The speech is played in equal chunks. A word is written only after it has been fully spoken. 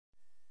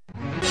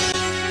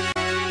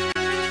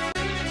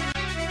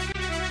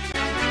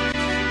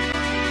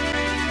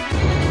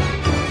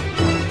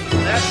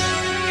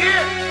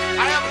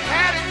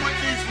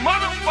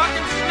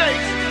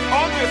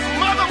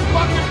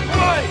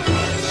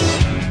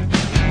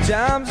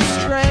times are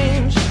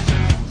strange.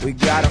 We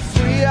got a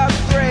free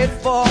upgrade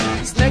for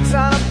snakes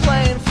on a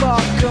plane.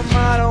 Fuck 'em,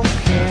 I don't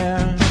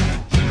care.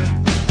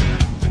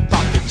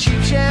 Pop the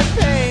cheap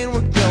champagne,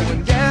 we're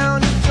going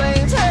down in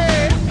flames.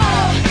 Hey,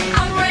 Oh,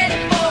 I'm ready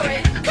for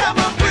it. come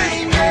on,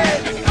 bring it.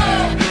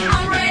 Oh,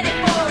 I'm ready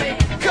for it.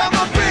 Come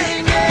on,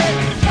 bring it.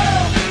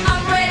 Oh,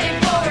 I'm ready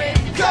for it.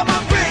 Come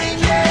on, bring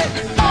it.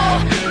 Oh,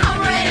 I'm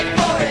ready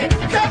for it.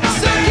 Come on,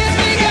 so kiss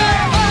me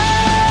goodbye.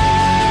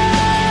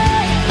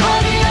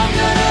 Honey, I'm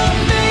gonna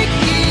make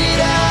it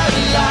out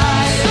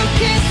alive. So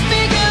kiss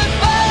me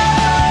goodbye.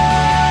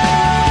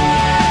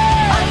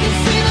 I can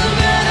see the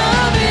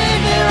venom in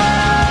their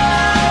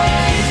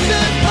eyes.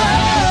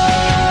 Goodbye.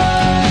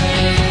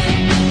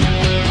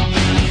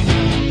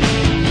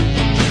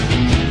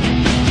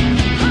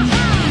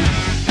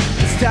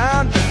 It's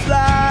time to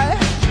fly.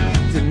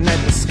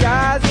 Tonight the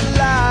sky's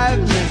alive.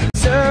 Living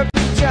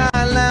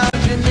serpentine,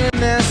 lounging in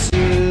their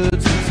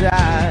suits and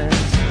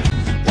ties.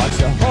 Watch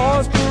the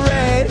horse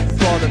parade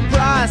for the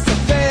price of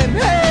fame.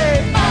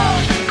 Hey, Oh,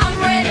 I'm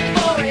ready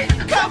for it.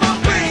 come on,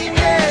 bring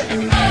it.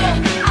 Oh,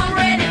 I'm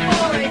ready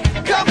for it.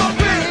 Come on,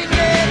 bring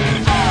it.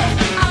 Oh,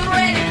 I'm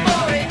ready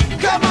for it.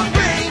 Come on,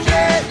 bring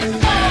it.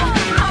 Oh,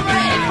 I'm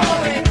ready for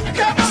it.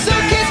 Come on, so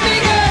kiss me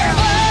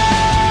goodbye.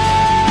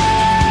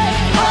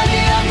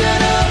 Honey, I'm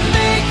gonna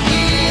make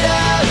it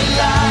out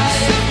alive.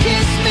 So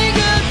kiss me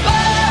goodbye.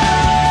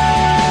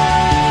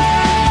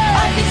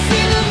 I can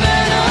see the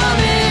venom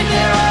in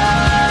their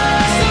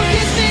eyes. So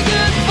kiss me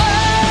goodbye.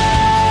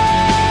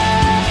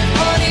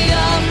 Honey,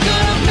 I'm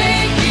gonna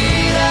make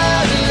it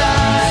out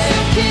alive. So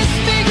kiss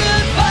me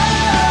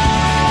goodbye.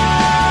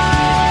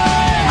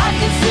 I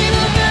can see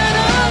the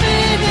venom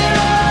in their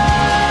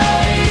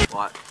eyes.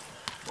 What?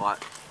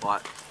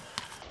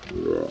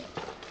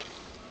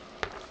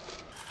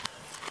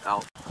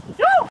 Out.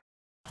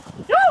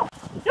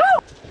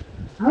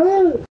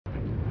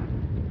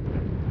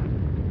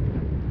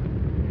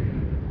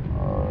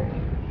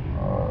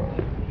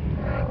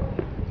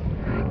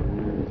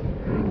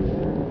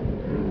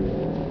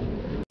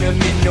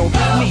 No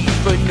need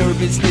for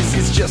nervousness,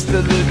 it's just a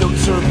little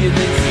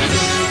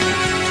turbulence.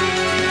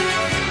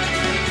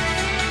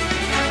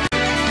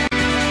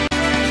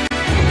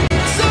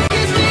 So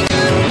kiss me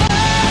goodbye.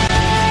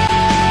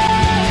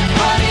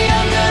 Honey,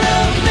 I'm gonna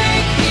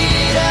make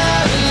it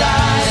out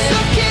alive. So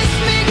kiss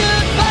me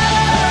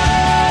goodbye.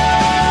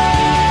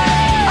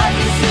 I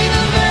can see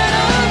the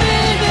venom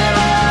in their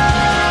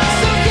eyes.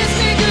 So kiss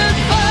me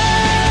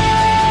goodbye.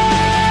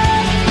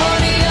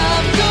 Honey,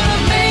 I'm gonna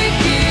make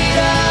it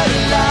out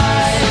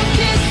alive. So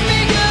kiss me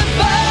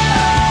goodbye.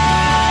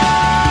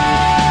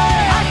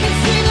 I can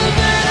see the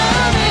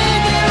venom in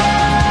their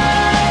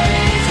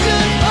eyes.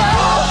 Goodbye.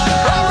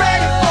 I'm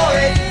ready for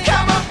it.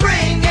 Come on,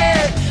 bring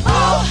it.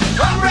 Oh,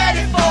 I'm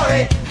ready for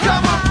it.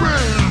 Come on,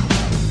 bring it.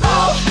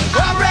 Oh,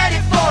 I'm ready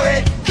for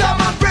it. Come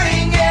on,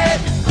 bring it.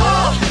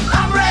 Oh,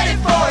 I'm ready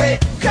for it.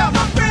 Come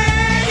on,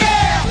 bring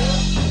it.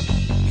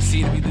 You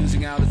seem to be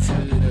losing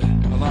altitude at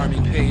an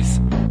alarming pace.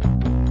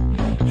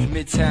 From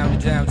midtown to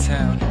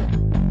downtown,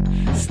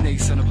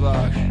 snakes on the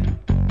block.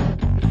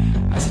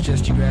 I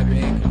suggest you grab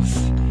your ankles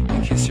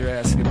and kiss your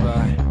ass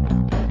goodbye.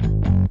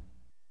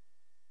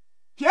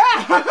 Yeah!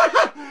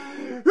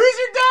 Who's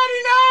your daddy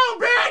now?